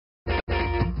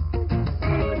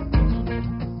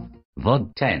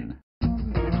VOD 10.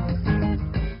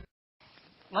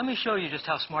 Let me show you just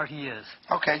how smart he is.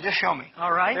 Okay, just show me.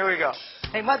 All right? Here we go.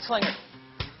 Hey, Mudslinger.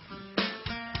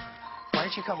 Why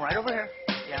don't you come right over here?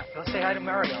 Yeah, go say hi to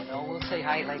Mario. No, we'll say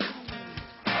hi later.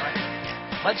 All right.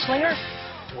 Mudslinger,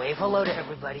 wave hello to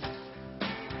everybody.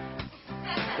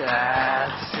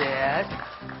 That's it.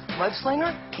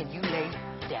 Mudslinger, can you lay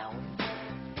down?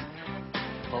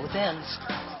 Both ends.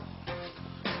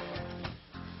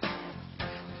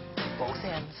 Both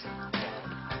ends.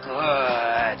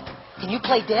 Good. Can you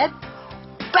play dead?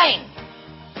 Bang!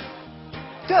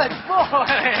 Good boy!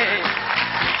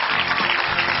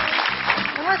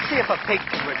 Now let's see if a pig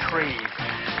can retrieve.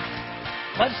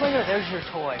 Mudslinger, there's your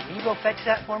toy. Will you go fetch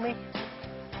that for me?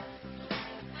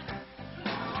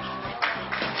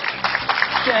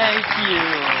 Thank you.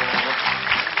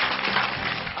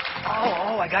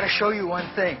 Oh, I got to show you one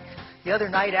thing. The other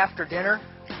night after dinner,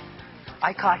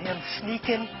 I caught him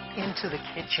sneaking into the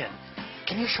kitchen.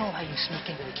 Can you show him how you sneak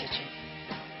into the kitchen?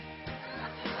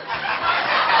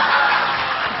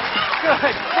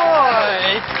 Good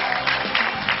boy.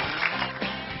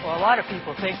 Well, a lot of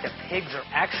people think that pigs are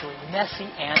actually messy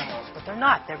animals, but they're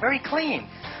not. They're very clean.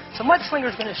 So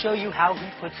Mudslinger's going to show you how he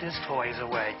puts his toys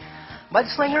away.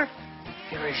 Mudslinger,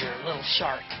 here is your little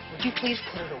shark. Would you please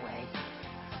put it away?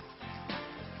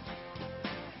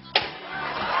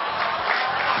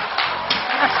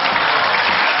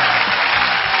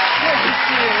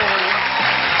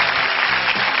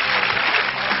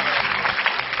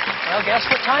 Well, guess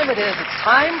what time it is? It's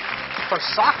time for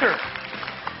soccer.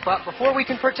 But before we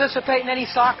can participate in any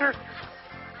soccer,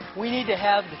 we need to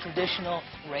have the traditional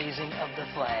raising of the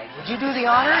flag. Would you do the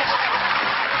honors?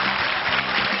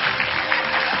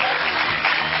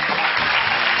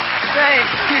 Thank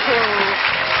you.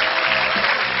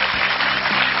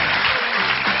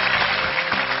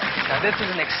 Now, this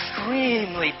is an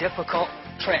extremely difficult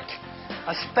trick,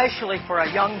 especially for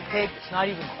a young pig that's not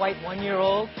even quite 1 year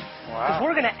old. Because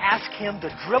we're going to ask him to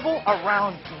dribble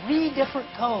around 3 different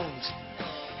cones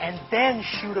and then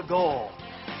shoot a goal.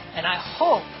 And I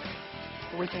hope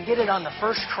we can get it on the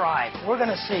first try. We're going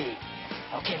to see.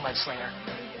 Okay, Mudslinger,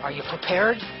 are you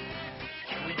prepared?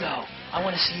 Here we go. I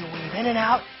want to see you weave in and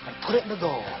out and put it in the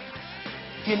goal.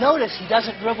 If you notice, he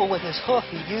doesn't dribble with his hoof.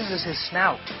 He uses his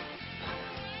snout.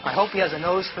 I hope he has a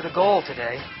nose for the goal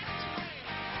today.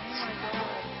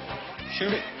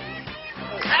 Shoot it.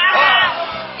 Ah!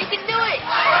 You can do it!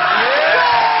 Yeah!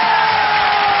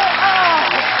 Oh,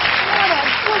 what a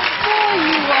good boy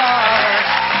you are!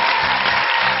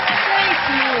 Thank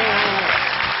you!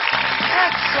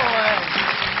 Excellent!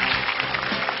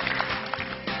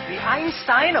 The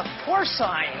Einstein of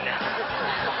porcine.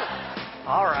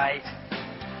 All right.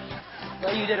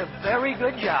 Well, you did a very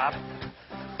good job.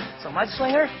 So,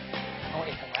 Mudslinger, I want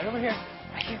you to come right over here,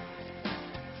 right here.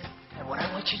 And what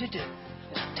I want you to do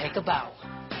is take a bow.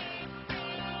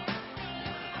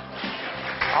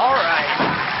 All right.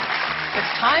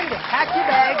 It's time to pack your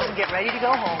bags and get ready to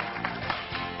go home.